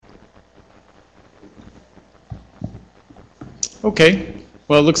Okay,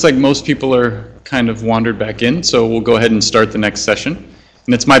 well, it looks like most people are kind of wandered back in, so we'll go ahead and start the next session.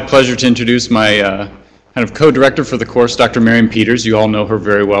 And it's my pleasure to introduce my kind of co-director for the course, Dr. Marion Peters. You all know her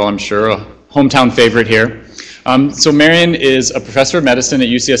very well, I'm sure, a hometown favorite here. So Marion is a professor of medicine at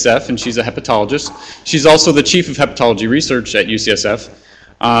UCSF, and she's a hepatologist. She's also the chief of hepatology research at UCSF,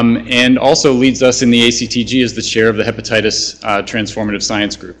 and also leads us in the ACTG as the chair of the Hepatitis Transformative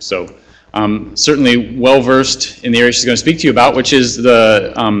Science Group. So certainly well-versed in the area she's going to speak to you about, which is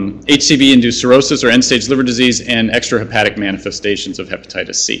the HCV-induced cirrhosis or end-stage liver disease and extrahepatic manifestations of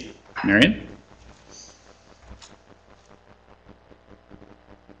hepatitis C. Marion?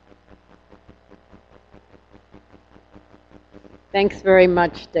 Thanks very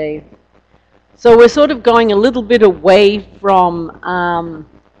much, Dave. So we're sort of going a little bit away from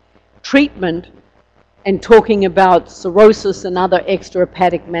treatment and talking about cirrhosis and other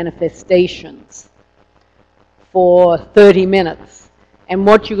extrahepatic manifestations for 30 minutes. And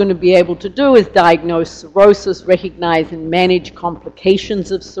what you're going to be able to do is diagnose cirrhosis, recognize and manage complications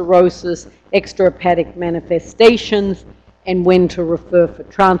of cirrhosis, extrahepatic manifestations, and when to refer for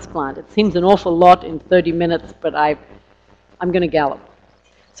transplant. It seems an awful lot in 30 minutes, but I'm going to gallop.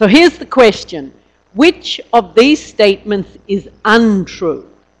 So here's the question. Which of these statements is untrue,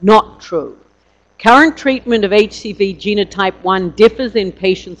 not true? Current treatment of HCV genotype 1 differs in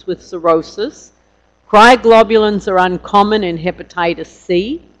patients with cirrhosis. Cryoglobulins are uncommon in hepatitis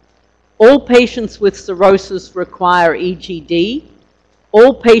C. All patients with cirrhosis require EGD.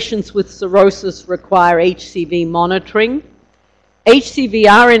 All patients with cirrhosis require HCV monitoring. HCV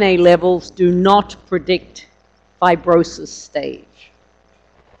RNA levels do not predict fibrosis stage.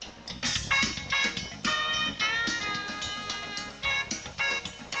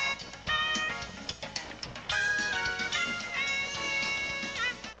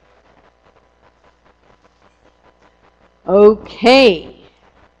 Okay.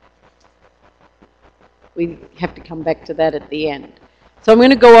 We have to come back to that at the end. So I'm going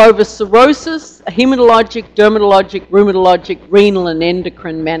to go over cirrhosis, hematologic, dermatologic, rheumatologic, renal, and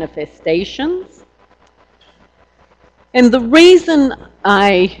endocrine manifestations. And the reason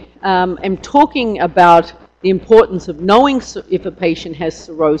I am talking about the importance of knowing if a patient has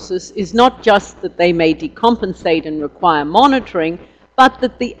cirrhosis is not just that they may decompensate and require monitoring, but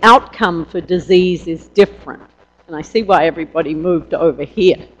that the outcome for disease is different. And I see why everybody moved over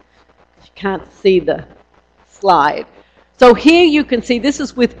here. You can't see the slide. So here you can see this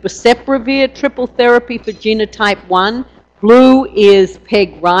is with boceprevir triple therapy for genotype 1. Blue is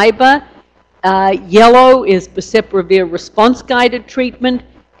PEG-RIBA. Yellow is boceprevir response-guided treatment.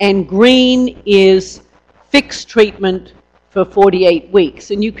 And green is fixed treatment for 48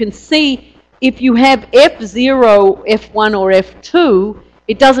 weeks. And you can see if you have F0, F1, or F2,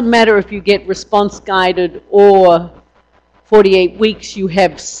 it doesn't matter if you get response-guided or 48 weeks, you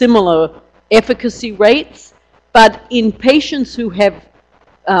have similar efficacy rates. But in patients who have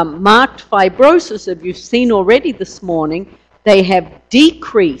marked fibrosis, as you've seen already this morning, they have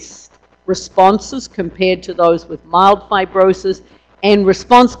decreased responses compared to those with mild fibrosis, and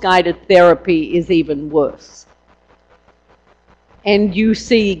response-guided therapy is even worse. And you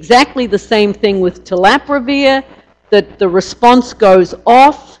see exactly the same thing with telaprevir, that the response goes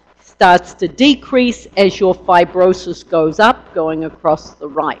off, starts to decrease as your fibrosis goes up, going across the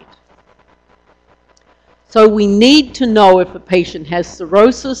right. So we need to know if a patient has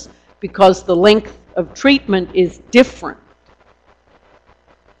cirrhosis because the length of treatment is different.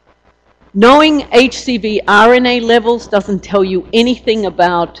 Knowing HCV RNA levels doesn't tell you anything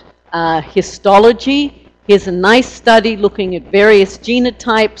about histology. Here's a nice study looking at various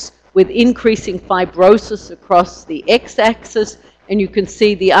genotypes with increasing fibrosis across the x-axis, and you can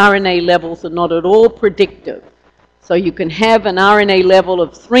see the RNA levels are not at all predictive. So you can have an RNA level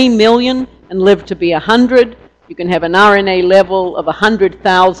of 3 million and live to be 100. You can have an RNA level of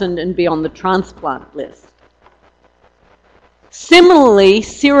 100,000 and be on the transplant list. Similarly,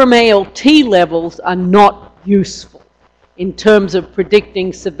 serum ALT levels are not useful in terms of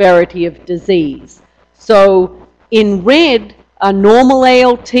predicting severity of disease. So in red are normal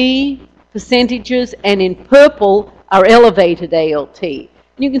ALT percentages, and in purple are elevated ALT. And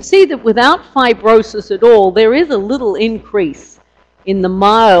you can see that without fibrosis at all, there is a little increase in the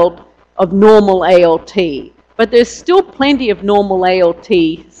mild of normal ALT, but there's still plenty of normal ALT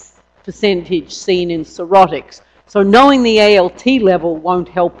percentage seen in cirrhotics. So knowing the ALT level won't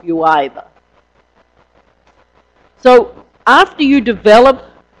help you either. So after you develop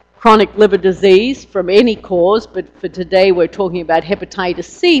chronic liver disease from any cause, but for today we're talking about hepatitis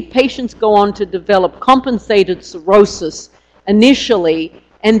C, patients go on to develop compensated cirrhosis initially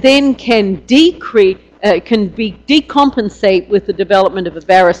and then can decrease, can be decompensate with the development of a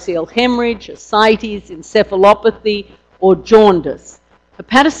varicose hemorrhage, ascites, encephalopathy, or jaundice.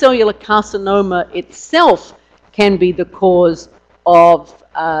 Hepatocellular carcinoma itself can be the cause of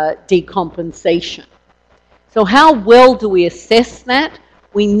decompensation. So how well do we assess that?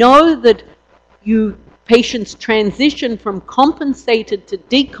 We know that patients transition from compensated to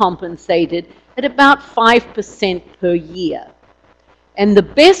decompensated at about 5% per year. And the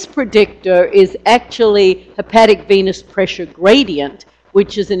best predictor is actually hepatic venous pressure gradient,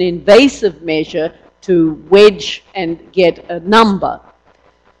 which is an invasive measure to wedge and get a number.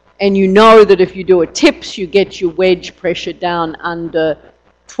 And you know that if you do a TIPS, you get your wedge pressure down under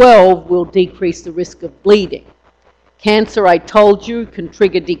 12 will decrease the risk of bleeding. Cancer, I told you, can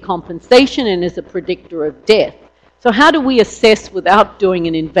trigger decompensation and is a predictor of death. So how do we assess without doing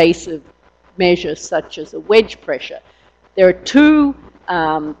an invasive measure such as a wedge pressure? There are two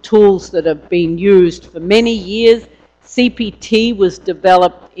tools that have been used for many years. CPT was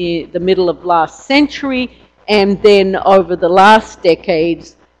developed in the middle of last century, and then over the last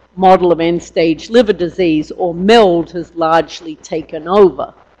decades, model of end-stage liver disease, or MELD, has largely taken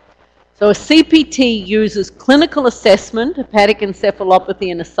over. So a CPT uses clinical assessment, hepatic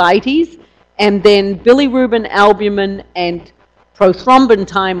encephalopathy and ascites, and then bilirubin, albumin, and prothrombin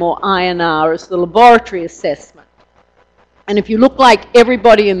time, or INR, as the laboratory assessment. And if you look like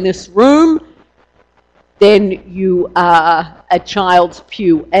everybody in this room, then you are a child's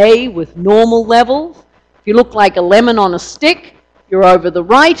Pew A with normal levels. If you look like a lemon on a stick, you're over the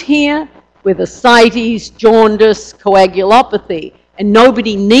right here with ascites, jaundice, coagulopathy. And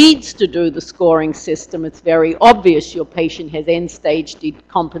nobody needs to do the scoring system. It's very obvious your patient has end-stage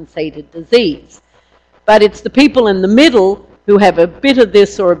decompensated disease. But it's the people in the middle who have a bit of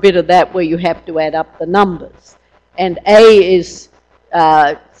this or a bit of that where you have to add up the numbers. And A is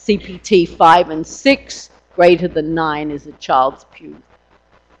CPT 5 and 6, greater than 9 is a child's Pew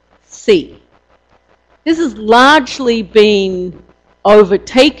C. This has largely been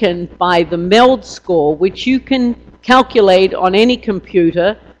overtaken by the MELD score, which you can calculate on any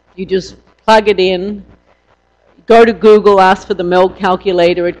computer. You just plug it in, go to Google, ask for the MELD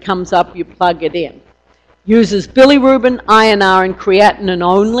calculator, it comes up, you plug it in. Uses bilirubin, INR, and creatinine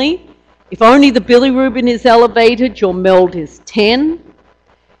only. If only the bilirubin is elevated, your MELD is 10.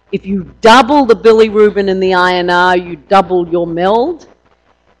 If you double the bilirubin and the INR, you double your MELD.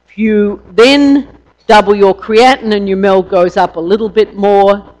 If you then double your creatinine, your MELD goes up a little bit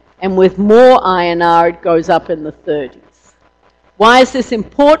more, and with more INR, it goes up in the 30s. Why is this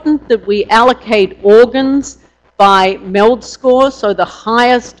important? That we allocate organs by MELD score, so the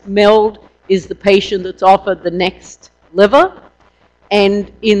highest MELD is the patient that's offered the next liver.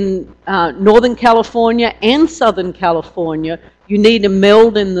 And in Northern California and Southern California, you need a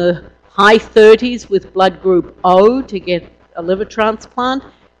MELD in the high 30s with blood group O to get a liver transplant,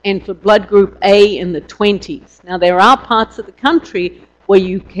 and for blood group A in the 20s. Now, there are parts of the country where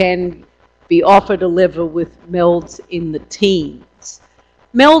you can be offered a liver with MELDs in the teens.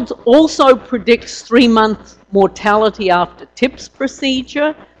 MELDs also predicts 3-month mortality after TIPS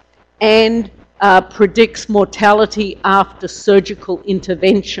procedure and predicts mortality after surgical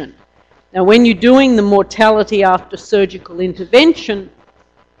intervention. Now, when you're doing the mortality after surgical intervention,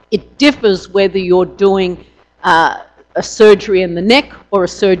 it differs whether you're doing a surgery in the neck or a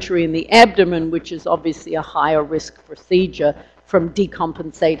surgery in the abdomen, which is obviously a higher risk procedure from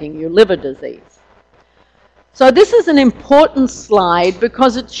decompensating your liver disease. So this is an important slide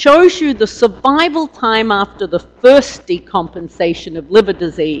because it shows you the survival time after the first decompensation of liver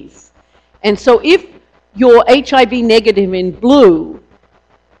disease. And so if you're HIV negative in blue,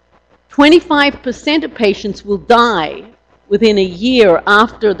 25% of patients will die within a year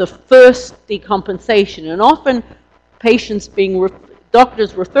after the first decompensation. And often patients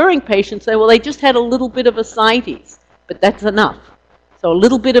doctors referring patients say, well, they just had a little bit of ascites, but that's enough. So a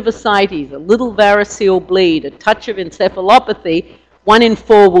little bit of ascites, a little varicose bleed, a touch of encephalopathy, 1 in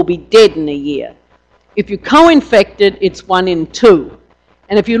 4 will be dead in a year. If you're co-infected, it's 1 in 2.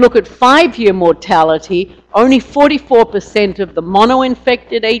 And if you look at 5-year mortality, only 44% of the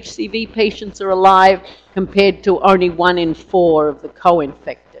mono-infected HCV patients are alive compared to only 1 in 4 of the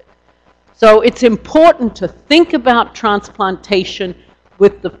co-infected. So it's important to think about transplantation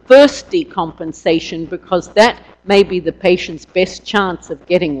with the first decompensation because that may be the patient's best chance of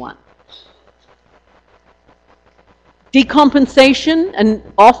getting one. Decompensation, and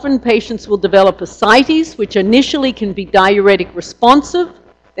often patients will develop ascites, which initially can be diuretic responsive,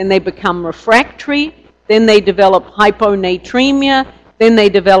 then they become refractory, then they develop hyponatremia, then they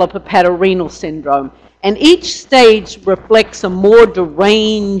develop hepatorenal syndrome. And each stage reflects a more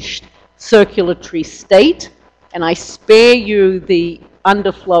deranged circulatory state, and I spare you the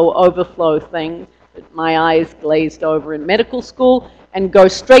underflow, overflow thing that my eyes glazed over in medical school, and go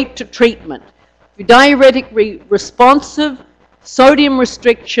straight to treatment. If you're diuretic responsive, sodium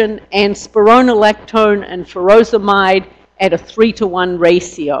restriction and spironolactone and furosemide at a 3-to-1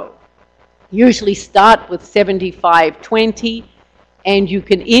 ratio. Usually start with 75-20, and you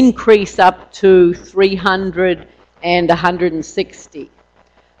can increase up to 300 and 160.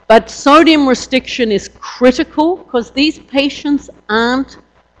 But sodium restriction is critical because these patients aren't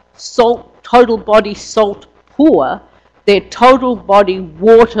total body salt poor, they're total body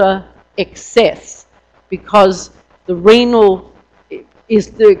water excess, because the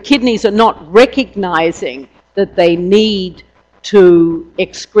kidneys are not recognizing that they need to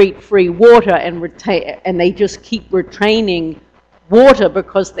excrete free water and they just keep retaining water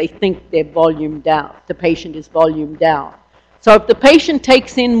because they think they're volume down, the patient is volume down. So if the patient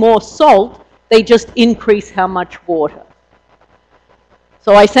takes in more salt, they just increase how much water.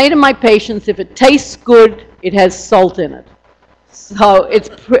 So I say to my patients, if it tastes good, it has salt in it. So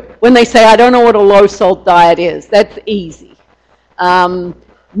when they say, I don't know what a low salt diet is, that's easy.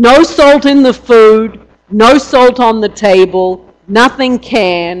 No salt in the food, no salt on the table, nothing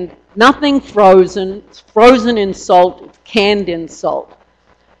canned, nothing frozen. It's frozen in salt, it's canned in salt.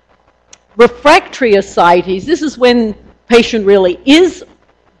 Refractory ascites, this is when patient really is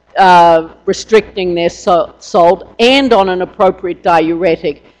restricting their salt and on an appropriate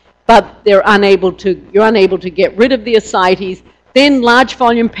diuretic, but you're unable to get rid of the ascites. Then large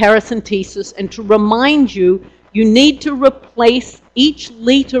volume paracentesis, and to remind you, you need to replace each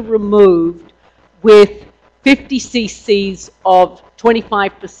liter removed with 50 cc's of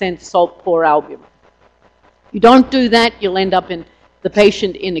 25% salt poor albumin. You don't do that, you'll end up in the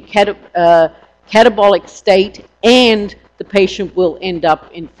patient in a catabolic state, and the patient will end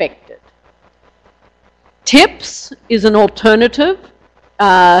up infected. TIPS is an alternative,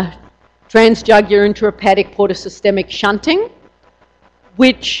 transjugular intrahepatic portosystemic shunting,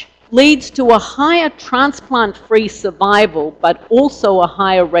 which leads to a higher transplant-free survival, but also a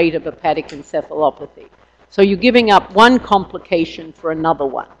higher rate of hepatic encephalopathy. So you're giving up one complication for another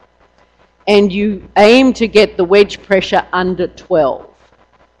one. And you aim to get the wedge pressure under 12.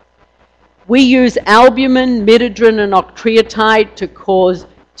 We use albumin, midodrine, and octreotide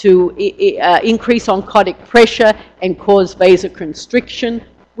to increase oncotic pressure and cause vasoconstriction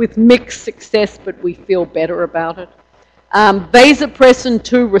with mixed success, but we feel better about it. Vasopressin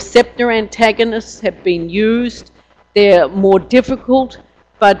 2 receptor antagonists have been used. They're more difficult,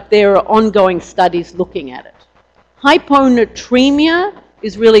 but there are ongoing studies looking at it. Hyponatremia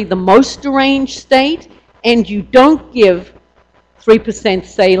is really the most deranged state, and you don't give 3%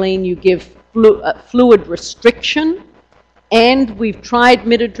 saline, you give fluid restriction, and we've tried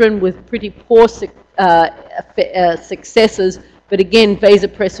midodrine with pretty poor successes, but again,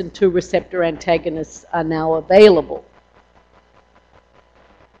 vasopressin 2 receptor antagonists are now available.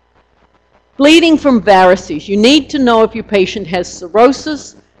 Bleeding from varices. You need to know if your patient has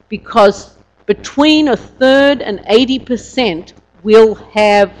cirrhosis, because between 1/3 and 80% will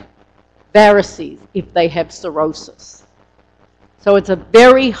have varices if they have cirrhosis. So it's a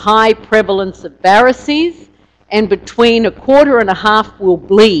very high prevalence of varices, and between 1/4 and 1/2 will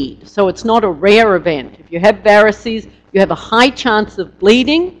bleed. So it's not a rare event. If you have varices, you have a high chance of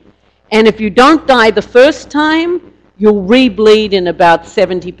bleeding, and if you don't die the first time, you'll re-bleed in about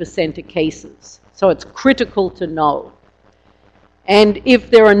 70% of cases. So it's critical to know. And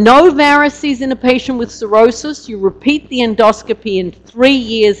if there are no varices in a patient with cirrhosis, you repeat the endoscopy in 3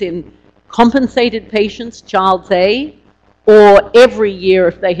 years in compensated patients, Child's A, or every year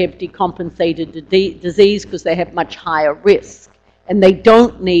if they have decompensated disease, because they have much higher risk, and they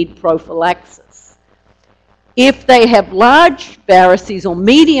don't need prophylaxis. If they have large varices or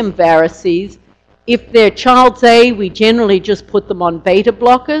medium varices, if they're Child's A, we generally just put them on beta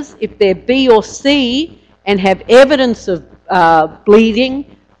blockers. If they're B or C and have evidence of bleeding,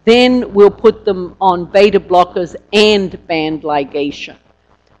 then we'll put them on beta blockers and band ligation.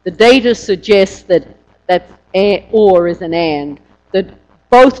 The data suggests that or is an and, that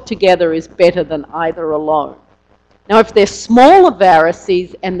both together is better than either alone. Now, if they're smaller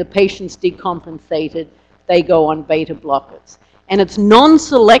varices and the patient's decompensated, they go on beta blockers. And it's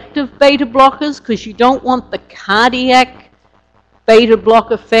non-selective beta blockers, because you don't want the cardiac beta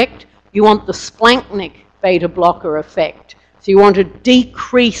block effect, you want the splanchnic beta blocker effect. So you want to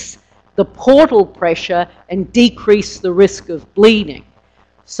decrease the portal pressure and decrease the risk of bleeding.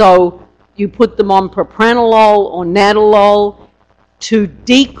 So you put them on propranolol or nadolol to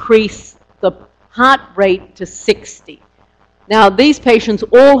decrease the heart rate to 60. Now, these patients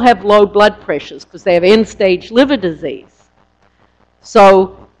all have low blood pressures because they have end-stage liver disease.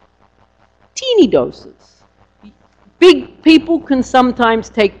 So, teeny doses. Big people can sometimes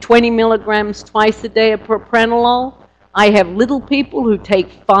take 20 milligrams twice a day of propranolol. I have little people who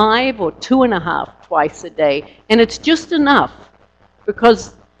take 5 or 2.5 twice a day, and it's just enough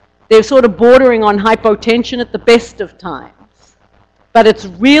because they're sort of bordering on hypotension at the best of times. But it's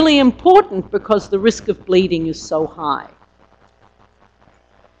really important because the risk of bleeding is so high.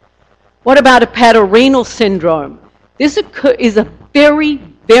 What about hepatorenal syndrome? This is a very,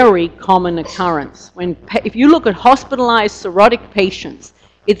 very common occurrence. If you look at hospitalized cirrhotic patients,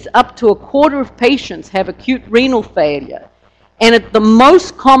 it's up to 1/4 of patients have acute renal failure. And the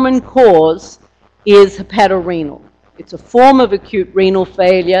most common cause is hepatorenal. It's a form of acute renal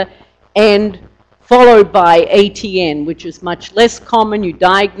failure and followed by ATN, which is much less common. You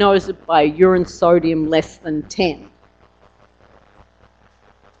diagnose it by urine sodium less than 10.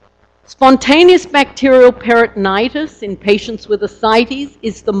 Spontaneous bacterial peritonitis in patients with ascites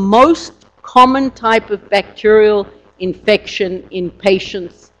is the most common type of bacterial infection in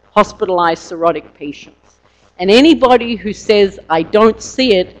patients, hospitalized cirrhotic patients. And anybody who says, I don't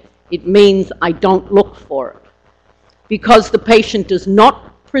see it, it means I don't look for it. Because the patient does not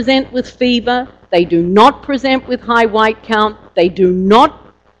present with fever, they do not present with high white count, they do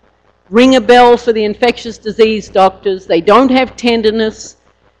not ring a bell for the infectious disease doctors, they don't have tenderness.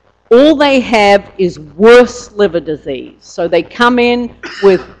 All they have is worse liver disease. So they come in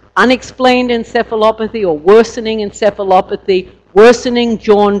with unexplained encephalopathy or worsening encephalopathy, worsening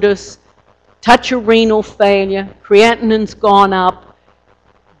jaundice, touch of renal failure, creatinine's gone up.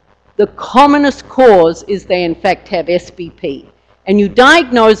 The commonest cause is they in fact have SBP. And you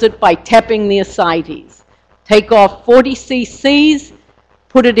diagnose it by tapping the ascites. Take off 40 cc's,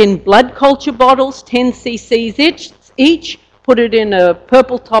 put it in blood culture bottles, 10 cc's each, put it in a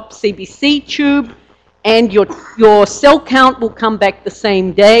purple top CBC tube, and your cell count will come back the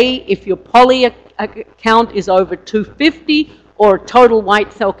same day. If your poly count is over 250 or a total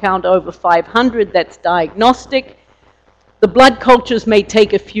white cell count over 500, that's diagnostic. The blood cultures may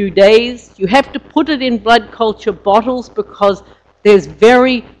take a few days. You have to put it in blood culture bottles because there's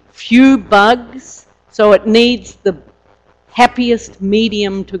very few bugs, so it needs the happiest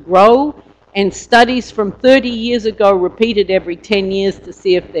medium to grow. And studies from 30 years ago, repeated every 10 years to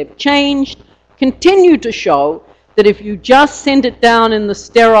see if they've changed, continue to show that if you just send it down in the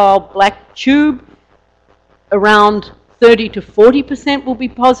sterile black tube, around 30 to 40% will be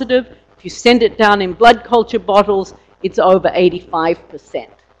positive. If you send it down in blood culture bottles, it's over 85%.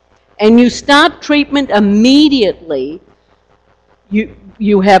 And you start treatment immediately,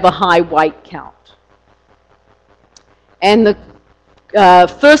 you have a high white count. And the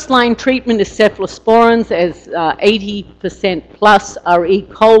first-line treatment is cephalosporins, as 80% plus are E.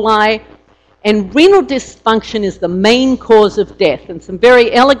 coli. And renal dysfunction is the main cause of death. And some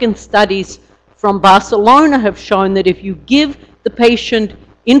very elegant studies from Barcelona have shown that if you give the patient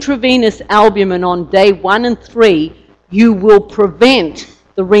intravenous albumin on day 1 and 3, you will prevent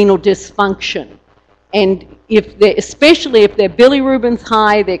the renal dysfunction. And especially if their bilirubin's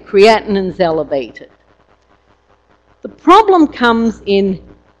high, their creatinine's elevated. The problem comes in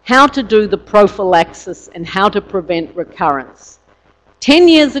how to do the prophylaxis and how to prevent recurrence. 10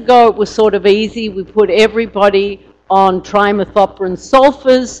 years ago, it was sort of easy. We put everybody on trimethoprim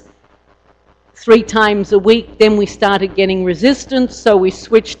sulfurs 3 times a week. Then we started getting resistance, so we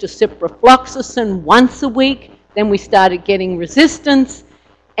switched to ciprofloxacin once a week. Then we started getting resistance.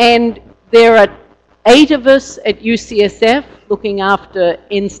 And there are 8 of us at UCSF looking after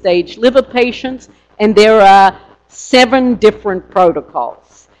end-stage liver patients, and there are 7 different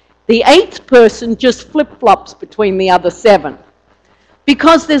protocols. The 8th person just flip-flops between the other 7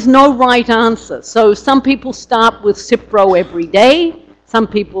 because there's no right answer. So some people start with Cipro every day, some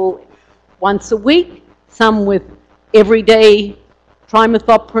people once a week, some with everyday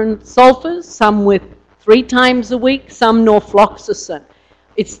trimethoprim sulfurs, some with 3 times a week, some norfloxacin.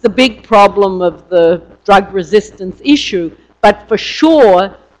 It's the big problem of the drug resistance issue, but for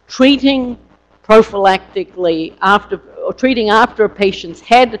sure, treating prophylactically treating after a patient's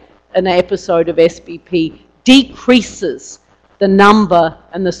had an episode of SBP decreases the number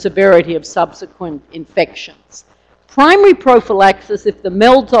and the severity of subsequent infections. Primary prophylaxis if the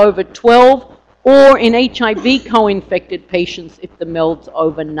MELD's over 12, or in HIV co-infected patients if the MELD's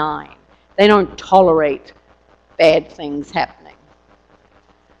over 9. They don't tolerate bad things happening.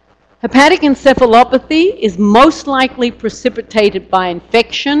 Hepatic encephalopathy is most likely precipitated by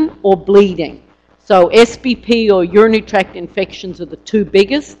infection or bleeding. So SBP or urinary tract infections are the 2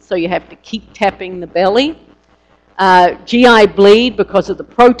 biggest, so you have to keep tapping the belly. GI bleed because of the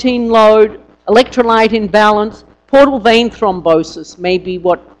protein load, electrolyte imbalance, portal vein thrombosis may be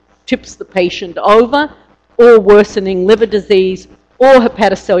what tips the patient over, or worsening liver disease, or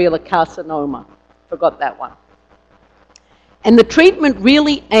hepatocellular carcinoma. Forgot that one. And the treatment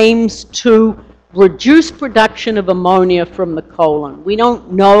really aims to reduce production of ammonia from the colon. We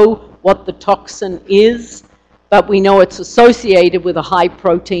don't know what the toxin is, but we know it's associated with a high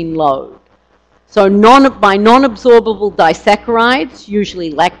protein load. So by non-absorbable disaccharides,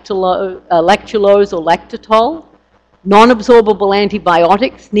 usually lactulose or lactitol, non-absorbable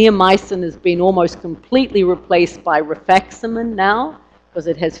antibiotics, neomycin has been almost completely replaced by rifaximin now because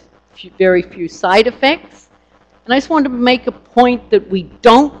it has very few side effects. And I just wanted to make a point that we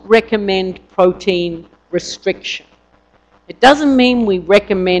don't recommend protein restriction. It doesn't mean we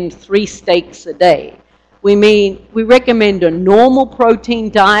recommend 3 steaks a day. We recommend a normal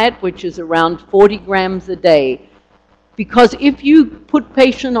protein diet, which is around 40 grams a day. Because if you put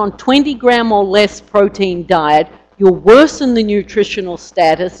patient on 20 gram or less protein diet, you'll worsen the nutritional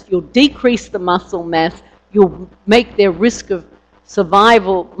status, you'll decrease the muscle mass, you'll make their risk of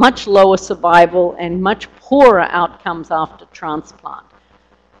survival, much lower survival, and much poorer outcomes after transplant.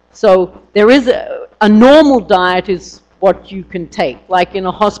 So there is a normal diet is what you can take. Like in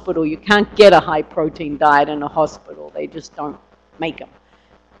a hospital, you can't get a high protein diet in a hospital. They just don't make them.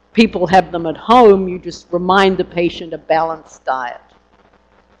 People have them at home. You just remind the patient a balanced diet.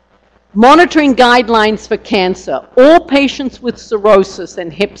 Monitoring guidelines for cancer. All patients with cirrhosis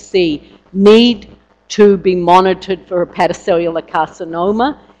and Hep C need to be monitored for hepatocellular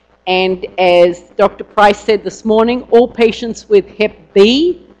carcinoma. And as Dr. Price said this morning, all patients with Hep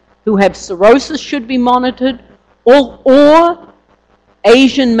B who have cirrhosis should be monitored, or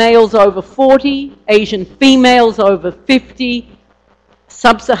Asian males over 40, Asian females over 50,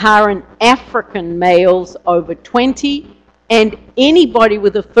 sub-Saharan African males over 20, and anybody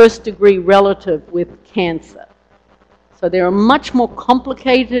with a first-degree relative with cancer. So there are much more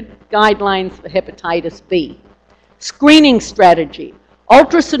complicated guidelines for hepatitis B. Screening strategy.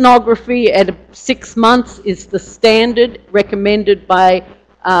 Ultrasonography at 6 months is the standard recommended by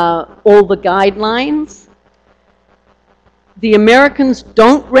all the guidelines. The Americans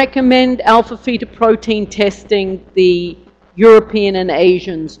don't recommend alpha-fetoprotein testing. The European and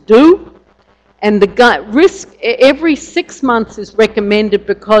Asians do. And the risk every 6 months is recommended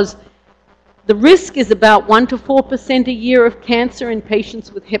because the risk is about 1 to 4% a year of cancer in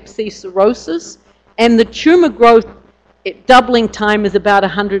patients with Hep C cirrhosis, and the tumor growth doubling time is about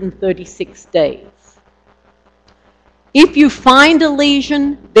 136 days. If you find a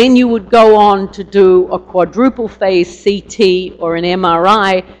lesion, then you would go on to do a quadruple phase CT or an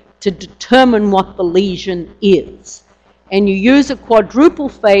MRI to determine what the lesion is. And you use a quadruple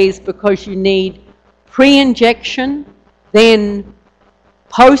phase because you need pre-injection, then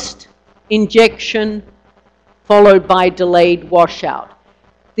post-injection, followed by delayed washout.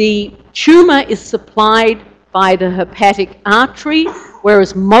 The tumor is supplied by the hepatic artery,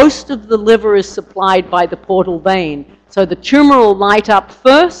 whereas most of the liver is supplied by the portal vein. So the tumor will light up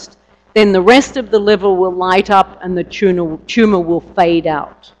first, then the rest of the liver will light up and the tumor will fade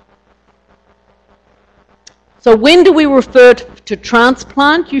out. So when do we refer to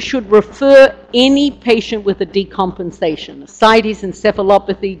transplant? You should refer any patient with a decompensation, ascites,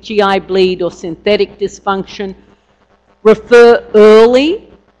 encephalopathy, GI bleed, or synthetic dysfunction. Refer early.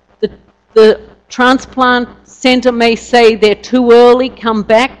 The transplant center may say they're too early, come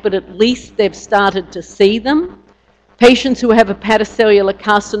back, but at least they've started to see them. Patients who have hepatocellular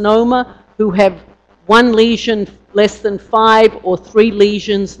carcinoma, who have 1 lesion less than 5 or 3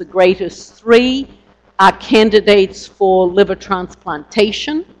 lesions the greatest 3, are candidates for liver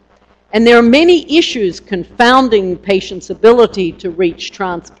transplantation. And there are many issues confounding patients' ability to reach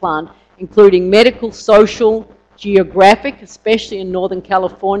transplant, including medical, social, geographic, especially in Northern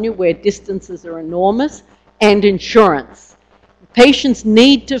California where distances are enormous, and insurance. Patients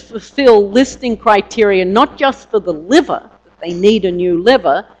need to fulfill listing criteria, not just for the liver, that they need a new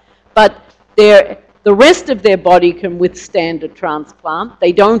liver, but the rest of their body can withstand a transplant.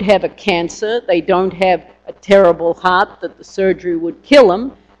 They don't have a cancer. They don't have a terrible heart that the surgery would kill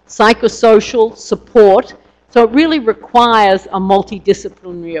them. Psychosocial support. So it really requires a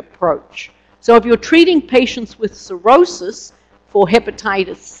multidisciplinary approach. So if you're treating patients with cirrhosis for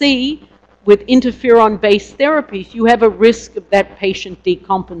hepatitis C, with interferon-based therapies, you have a risk of that patient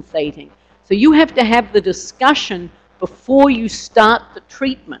decompensating. So you have to have the discussion before you start the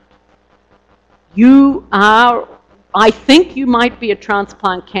treatment. I think you might be a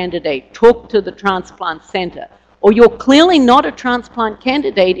transplant candidate. Talk to the transplant center. or you're clearly not a transplant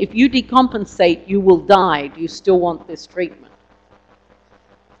candidate. If you decompensate, you will die. Do you still want this treatment?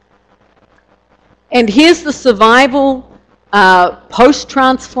 And here's the survival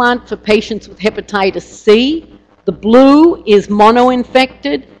post-transplant for patients with hepatitis C. The blue is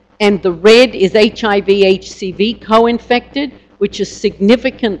mono-infected, and the red is HIV, HCV co-infected, which is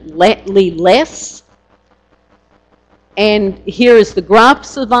significantly less. And here is the graph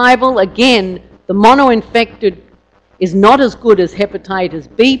survival. Again, the mono-infected is not as good as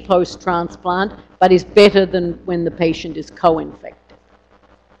hepatitis B post-transplant, but is better than when the patient is co-infected.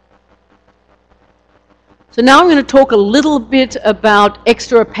 So now I'm going to talk a little bit about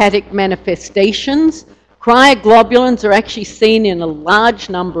extrahepatic manifestations. Cryoglobulins are actually seen in a large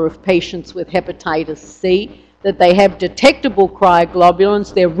number of patients with hepatitis C, that they have detectable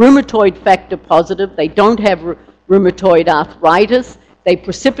cryoglobulins. They're rheumatoid factor positive. They don't have rheumatoid arthritis. They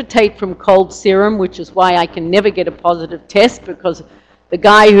precipitate from cold serum, which is why I can never get a positive test, because the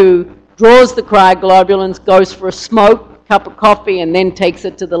guy who draws the cryoglobulins goes for a smoke, cup of coffee, and then takes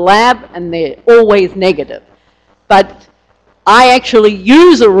it to the lab, and they're always negative. But I actually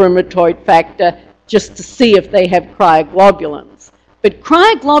use a rheumatoid factor just to see if they have cryoglobulins. But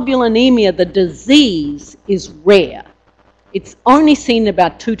cryoglobulinemia, the disease, is rare. It's only seen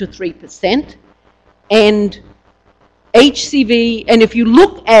about 2 to 3%. And HCV, and if you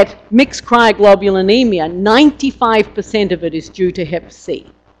look at mixed cryoglobulinemia, 95% of it is due to Hep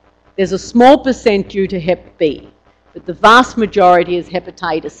C. There's a small percent due to Hep B, but the vast majority is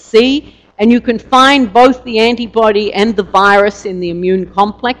hepatitis C, and you can find both the antibody and the virus in the immune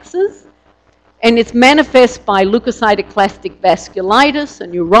complexes, and it's manifest by leukocytoclastic vasculitis, a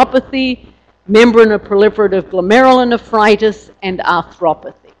neuropathy, membranoproliferative glomerulonephritis, and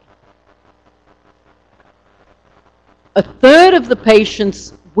arthropathy. A third of the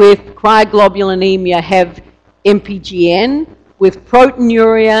patients with cryoglobulinemia have MPGN with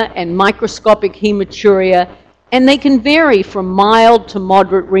proteinuria and microscopic hematuria, and they can vary from mild to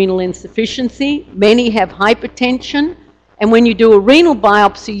moderate renal insufficiency. Many have hypertension, and when you do a renal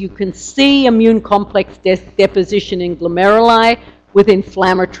biopsy, you can see immune complex deposition in glomeruli with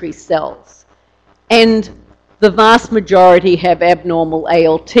inflammatory cells. And the vast majority have abnormal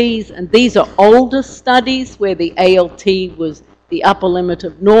ALTs, and these are older studies where the ALT was the upper limit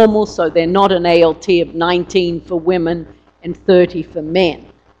of normal, so they're not an ALT of 19 for women and 30 for men.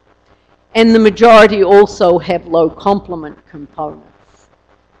 And the majority also have low complement components.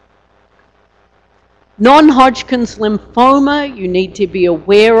 Non-Hodgkin's lymphoma, you need to be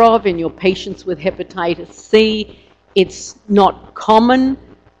aware of in your patients with hepatitis C. It's not common,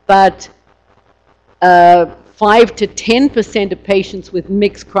 but 5 to 10% of patients with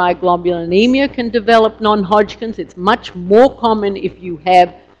mixed cryoglobulinemia can develop non-Hodgkin's. It's much more common if you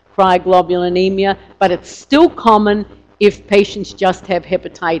have cryoglobulinemia, but it's still common if patients just have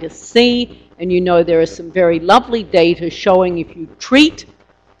hepatitis C. And you know there are some very lovely data showing if you treat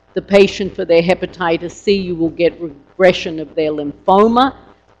the patient for their hepatitis C, you will get regression of their lymphoma.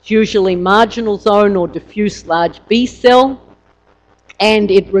 It's usually marginal zone or diffuse large B cell,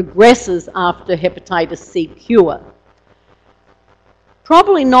 and it regresses after hepatitis C cure.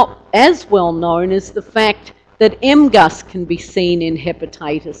 Probably not as well known is the fact that MGUS can be seen in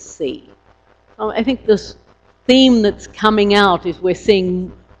hepatitis C. I think this theme that's coming out is we're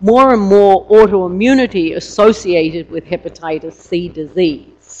seeing more and more autoimmunity associated with hepatitis C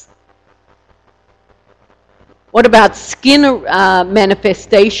disease. What about skin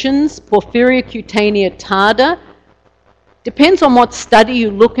manifestations? Porphyria cutanea tarda. Depends on what study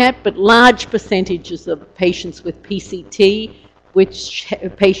you look at, but large percentages of patients with PCT, which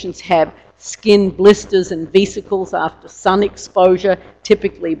patients have skin blisters and vesicles after sun exposure,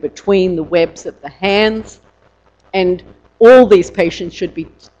 typically between the webs of the hands. And all these patients should be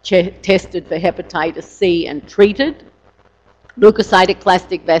tested for hepatitis C and treated.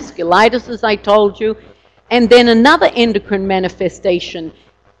 Leukocytoclastic vasculitis, as I told you. And then another endocrine manifestation,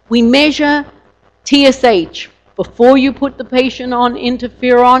 we measure TSH before you put the patient on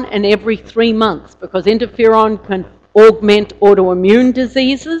interferon and every 3 months, because interferon can augment autoimmune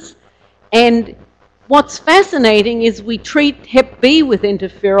diseases. And what's fascinating is we treat Hep B with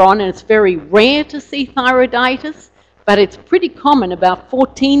interferon, and it's very rare to see thyroiditis, but it's pretty common, about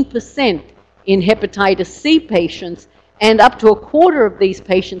 14% in hepatitis C patients, and up to a quarter of these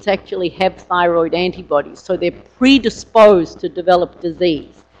patients actually have thyroid antibodies, so they're predisposed to develop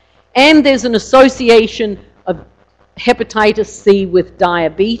disease. And there's an association of hepatitis C with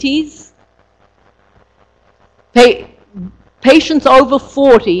diabetes. Patients over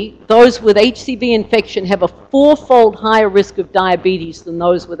 40, those with HCV infection, have a 4-fold higher risk of diabetes than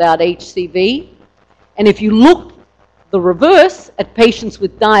those without HCV. And if you look the reverse at patients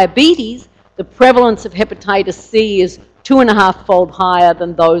with diabetes, the prevalence of hepatitis C is 2.5-fold higher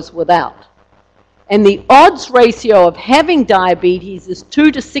than those without. And the odds ratio of having diabetes is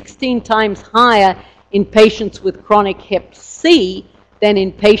 2 to 16 times higher in patients with chronic hep C than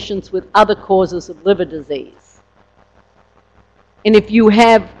in patients with other causes of liver disease. And if you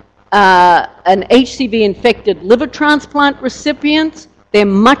have an HCV-infected liver transplant recipient, they're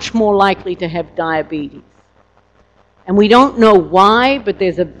much more likely to have diabetes. And we don't know why, but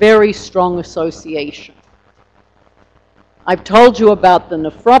there's a very strong association. I've told you about the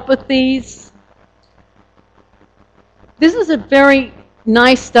nephropathies. This is a very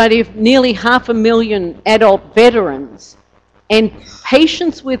nice study of nearly 500,000 adult veterans, and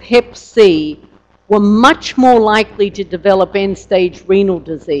patients with hep C were much more likely to develop end-stage renal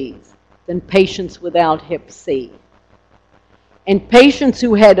disease than patients without hep C. And patients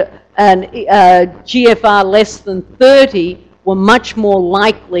who had an GFR less than 30 were much more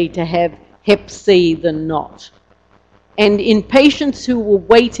likely to have hep C than not. And in patients who were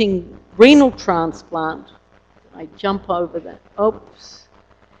waiting renal transplant, I jump over that, oops,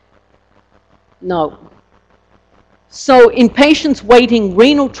 no. So in patients waiting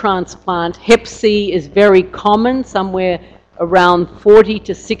renal transplant, hep C is very common, somewhere around 40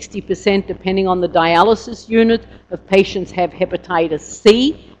 to 60%, depending on the dialysis unit, of patients have hepatitis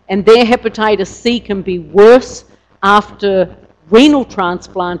C, and their hepatitis C can be worse after renal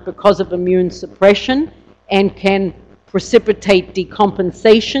transplant because of immune suppression and can precipitate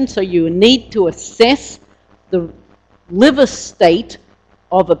decompensation, so you need to assess the liver state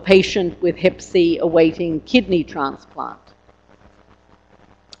of a patient with hep C awaiting kidney transplant.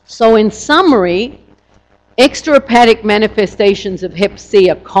 So in summary, extrahepatic manifestations of hep C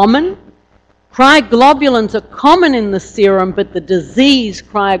are common. Cryoglobulins are common in the serum, but the disease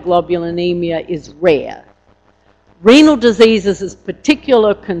cryoglobulinemia is rare. Renal diseases is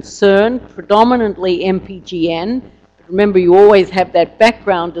particular concern, predominantly MPGN. But remember, you always have that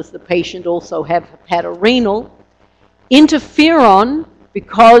background. Does the patient also have hepatorenal? Interferon,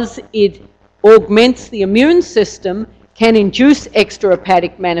 because it augments the immune system, can induce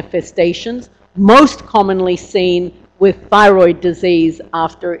extrahepatic manifestations, most commonly seen with thyroid disease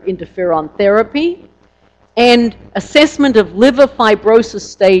after interferon therapy. And assessment of liver fibrosis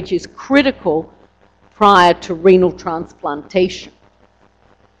stage is critical prior to renal transplantation.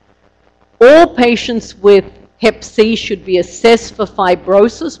 All patients with hep C should be assessed for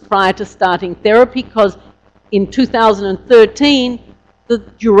fibrosis prior to starting therapy, because in 2013, the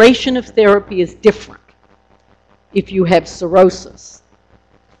duration of therapy is different if you have cirrhosis.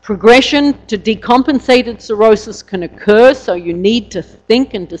 Progression to decompensated cirrhosis can occur, so you need to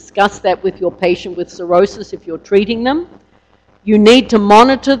think and discuss that with your patient with cirrhosis if you're treating them. You need to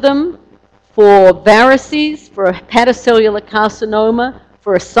monitor them for varices, for hepatocellular carcinoma,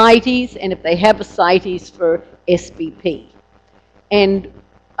 for ascites, and if they have ascites, for SBP. And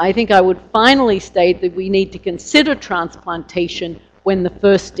I think I would finally state that we need to consider transplantation when the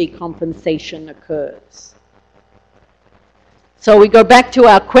first decompensation occurs. So we go back to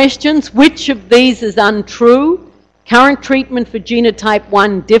our questions. Which of these is untrue? Current treatment for genotype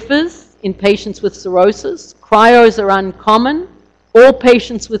 1 differs in patients with cirrhosis. Cryos are uncommon. All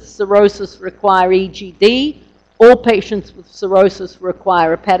patients with cirrhosis require EGD. All patients with cirrhosis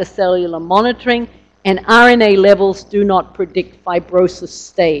require hepatocellular monitoring. And RNA levels do not predict fibrosis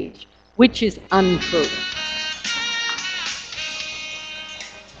stage. Which is untrue?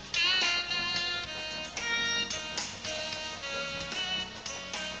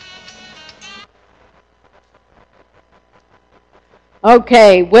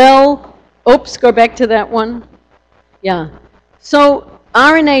 Okay, well, oops, go back to that one. Yeah. So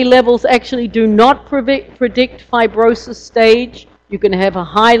RNA levels actually do not predict fibrosis stage. You can have a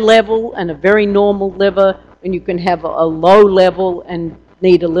high level and a very normal liver, and you can have a low level and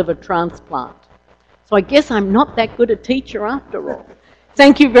need a liver transplant. So I guess I'm not that good a teacher after all.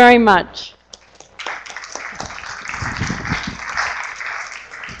 Thank you very much.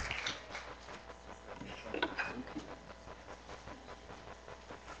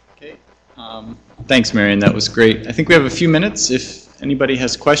 Thanks, Marion. That was great. I think we have a few minutes. If anybody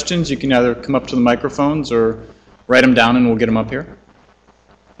has questions, you can either come up to the microphones or write them down and we'll get them up here.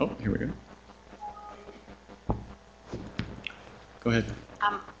 Oh, here we go. Go ahead.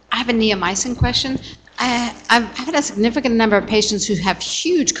 I have a neomycin question. I've had a significant number of patients who have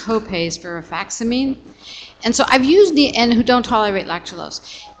huge copays for rifaximin. And so I've used and who don't tolerate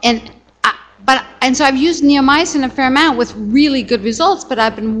lactulose. And And so I've used neomycin a fair amount with really good results, but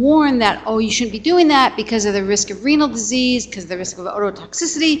I've been warned that, oh, you shouldn't be doing that because of the risk of renal disease, because of the risk of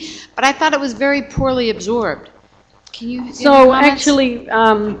ototoxicity, but I thought it was very poorly absorbed. Can you? So actually,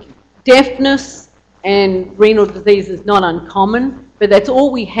 deafness and renal disease is not uncommon, but that's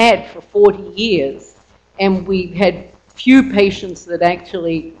all we had for 40 years, and we had few patients that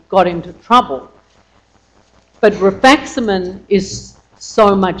actually got into trouble. But rifaximin is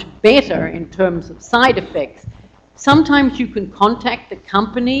so much better in terms of side effects. Sometimes you can contact the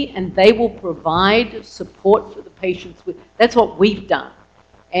company and they will provide support for the patients. That's what we've done,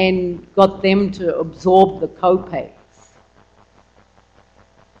 and got them to absorb the copays.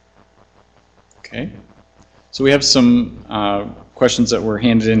 Okay. So we have some questions that were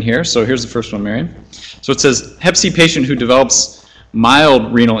handed in here. So here's the first one, Marion. So it says, Hep C patient who develops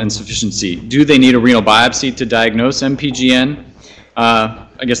mild renal insufficiency, do they need a renal biopsy to diagnose MPGN?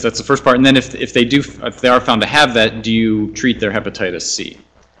 I guess that's the first part. And then if they are found to have that, do you treat their hepatitis C?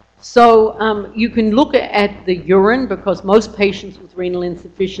 So you can look at the urine, because most patients with renal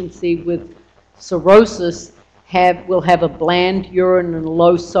insufficiency with cirrhosis will have a bland urine and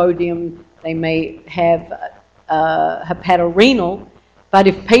low sodium. They may have hepatorenal, but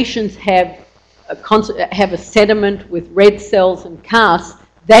if patients have a sediment with red cells and casts,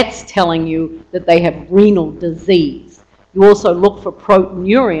 that's telling you that they have renal disease. You also look for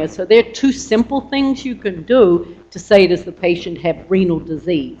proteinuria. So there are two simple things you can do to say, does the patient have renal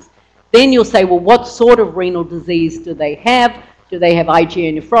disease? Then you'll say, well, what sort of renal disease do they have? Do they have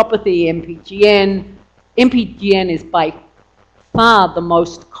IgA nephropathy, MPGN? MPGN is by far the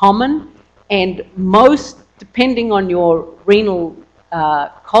most common, and most, depending on your renal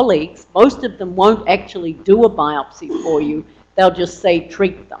colleagues, most of them won't actually do a biopsy for you. They'll just say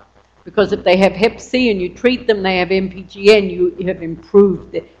treat them. Because if they have Hep C and you treat them, they have MPGN, you have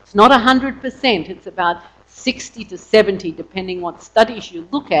improved it. It's not 100%, it's about 60 to 70, depending what studies you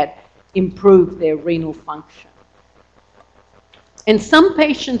look at, improve their renal function. And some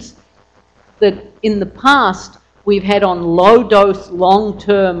patients that in the past we've had on low-dose,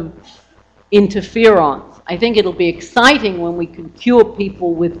 long-term interferons, I think it'll be exciting when we can cure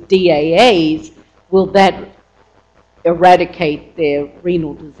people with DAAs. Will that eradicate their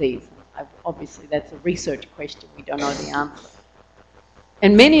renal disease? Obviously, that's a research question. We don't know the answer.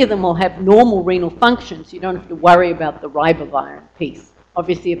 And many of them will have normal renal functions. You don't have to worry about the ribavirin piece.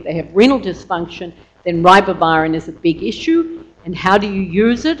 Obviously, if they have renal dysfunction, then ribavirin is a big issue. And how do you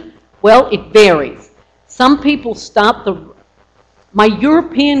use it? Well, it varies. Some people my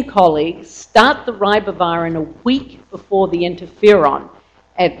European colleagues start the ribavirin a week before the interferon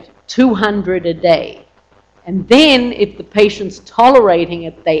at 200 a day. And then, if the patient's tolerating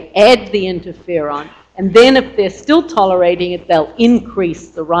it, they add the interferon. And then, if they're still tolerating it, they'll increase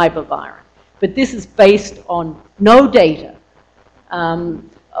the ribavirin. But this is based on no data. The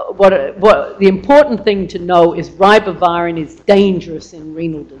important thing to know is ribavirin is dangerous in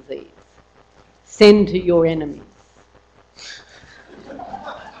renal disease. Send to your enemies.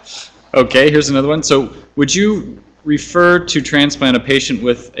 Okay, here's another one. So, would you refer to transplant a patient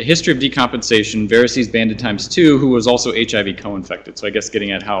with a history of decompensation, varices banded ×2, who was also HIV co-infected? So I guess getting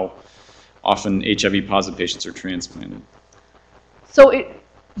at how often HIV positive patients are transplanted. So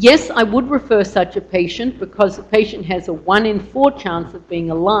yes, I would refer such a patient, because the patient has a 1 in 4 chance of being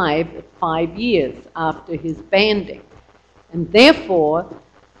alive at 5 years after his banding. And therefore,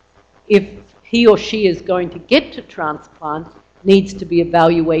 if he or she is going to get to transplant, needs to be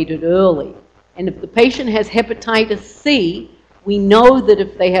evaluated early. And if the patient has hepatitis C, we know that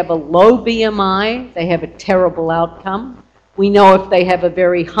if they have a low BMI, they have a terrible outcome. We know if they have a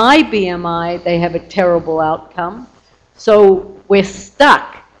very high BMI, they have a terrible outcome. So we're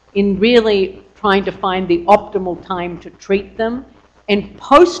stuck in really trying to find the optimal time to treat them. And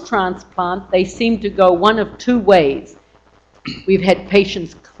post-transplant, they seem to go one of two ways. We've had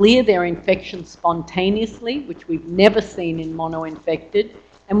patients clear their infection spontaneously, which we've never seen in mono-infected.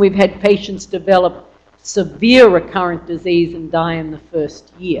 And we've had patients develop severe recurrent disease and die in the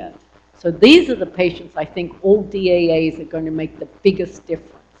first year. So these are the patients, I think, all DAAs are going to make the biggest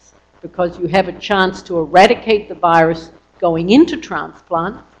difference, because you have a chance to eradicate the virus going into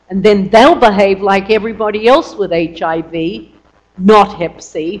transplant, and then they'll behave like everybody else with HIV, not Hep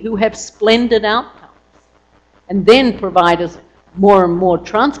C, who have splendid outcomes. And then providers, more and more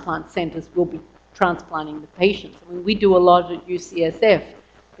transplant centers will be transplanting the patients. I mean, we do a lot at UCSF,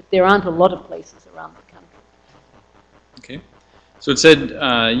 but there aren't a lot of places around the country. Okay. So it said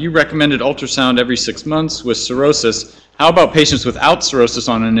you recommended ultrasound every 6 months with cirrhosis. How about patients without cirrhosis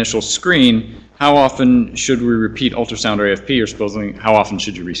on an initial screen? How often should we repeat ultrasound or AFP, or supposedly how often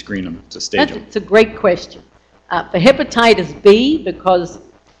should you rescreen them to stage them? It's a great question. For hepatitis B, because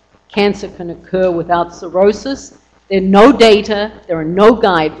cancer can occur without cirrhosis, there are no data, there are no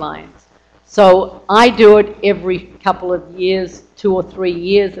guidelines. So I do it every couple of years, 2 or 3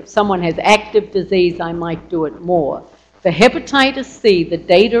 years. If someone has active disease, I might do it more. For hepatitis C, the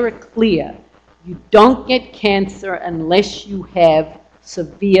data are clear. You don't get cancer unless you have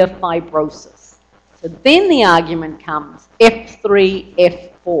severe fibrosis. So then the argument comes, F3,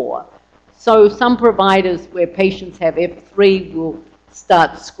 F4. So some providers where patients have F3 will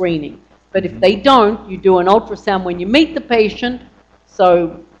start screening. But if they don't, you do an ultrasound when you meet the patient,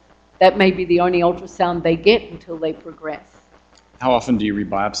 so that may be the only ultrasound they get until they progress. How often do you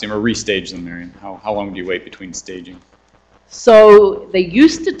rebiopsy them or restage them, Marion? How long do you wait between staging? So they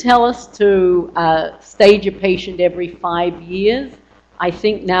used to tell us to stage a patient every 5 years. I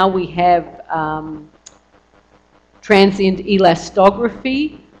think now we have transient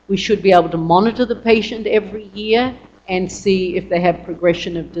elastography. We should be able to monitor the patient every year and see if they have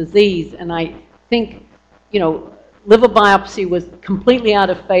progression of disease. And I think, liver biopsy was completely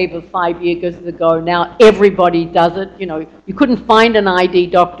out of favor 5 years ago. Now everybody does it. You couldn't find an ID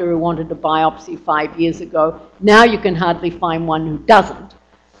doctor who wanted to biopsy 5 years ago. Now you can hardly find one who doesn't.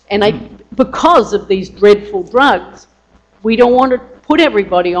 And because of these dreadful drugs, we don't want to put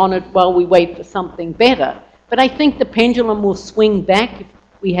everybody on it while we wait for something better. But I think the pendulum will swing back if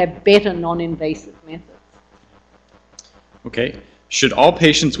we have better non-invasive methods. Okay. Should all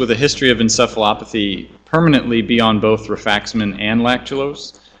patients with a history of encephalopathy permanently be on both rifaximin and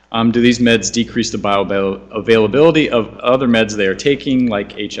lactulose? Do these meds decrease the bioavailability of other meds they are taking,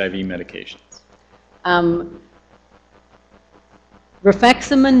 like HIV medications?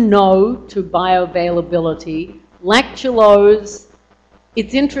 Rifaximin, no to bioavailability. Lactulose,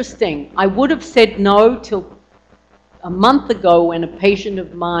 it's interesting. I would have said no till a month ago when a patient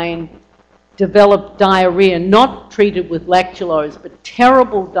of mine developed diarrhea, not treated with lactulose, but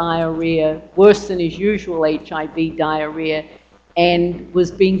terrible diarrhea, worse than his usual HIV diarrhea, and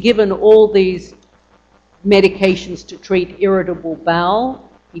was being given all these medications to treat irritable bowel.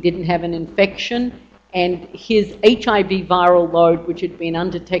 He didn't have an infection, and his HIV viral load, which had been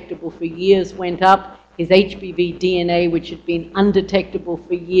undetectable for years, went up. His HBV DNA, which had been undetectable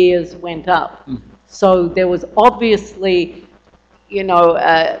for years, went up. So there was obviously,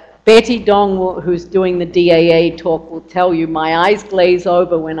 Betty Dong, who's doing the DAA talk, will tell you my eyes glaze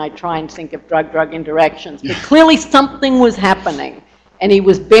over when I try and think of drug-drug interactions. But clearly something was happening, and he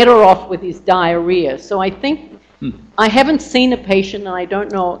was better off with his diarrhea. So I think, I haven't seen a patient, and I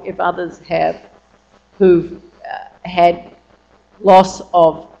don't know if others have, who've had loss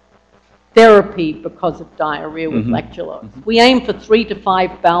of therapy because of diarrhea with lactulose. We aim for 3 to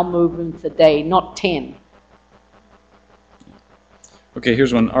 5 bowel movements a day, not 10. Okay,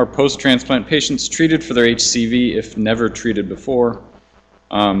 here's one. Are post-transplant patients treated for their HCV if never treated before?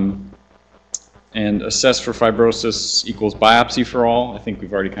 And assess for fibrosis equals biopsy for all? I think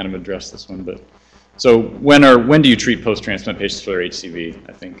we've already kind of addressed this one, but so when do you treat post-transplant patients for their HCV,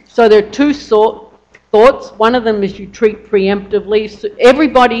 I think? So there are two thoughts. One of them is you treat preemptively. So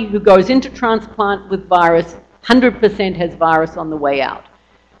everybody who goes into transplant with virus, 100% has virus on the way out.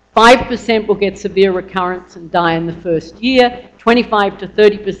 5% will get severe recurrence and die in the first year. 25 to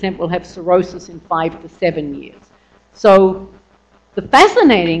 30% will have cirrhosis in 5 to 7 years. So the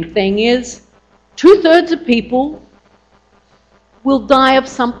fascinating thing is 2/3 of people will die of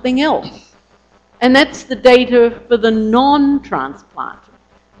something else. And that's the data for the non-transplanted.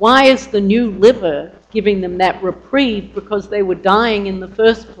 Why is the new liver giving them that reprieve? Because they were dying in the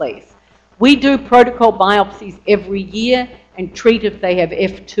first place. We do protocol biopsies every year and treat if they have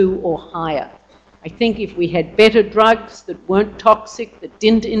F2 or higher. I think if we had better drugs that weren't toxic, that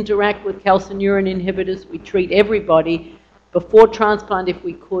didn't interact with calcineurin inhibitors, we treat everybody before transplant if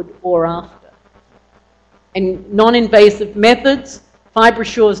we could, or after. And non-invasive methods,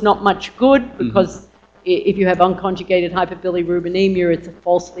 FibroSure is not much good because if you have unconjugated hyperbilirubinemia, it's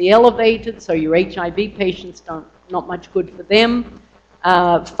falsely elevated, so your HIV patients not much good for them.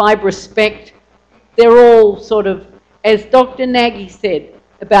 FibroSpect, they're all sort of, as Dr. Nagy said,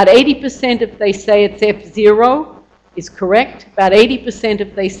 about 80% if they say it's F0 is correct, about 80%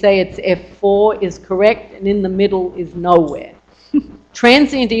 if they say it's F4 is correct, and in the middle is nowhere.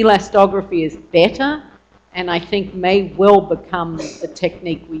 Transient elastography is better, and I think may well become the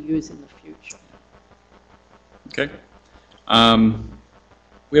technique we use in the future. Okay.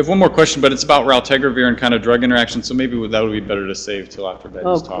 We have one more question, but it's about raltegravir and kind of drug interactions, so maybe that would be better to save till after Betty's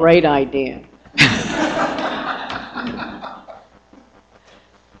Oh, talk. great idea.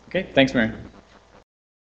 Okay, thanks, Marion.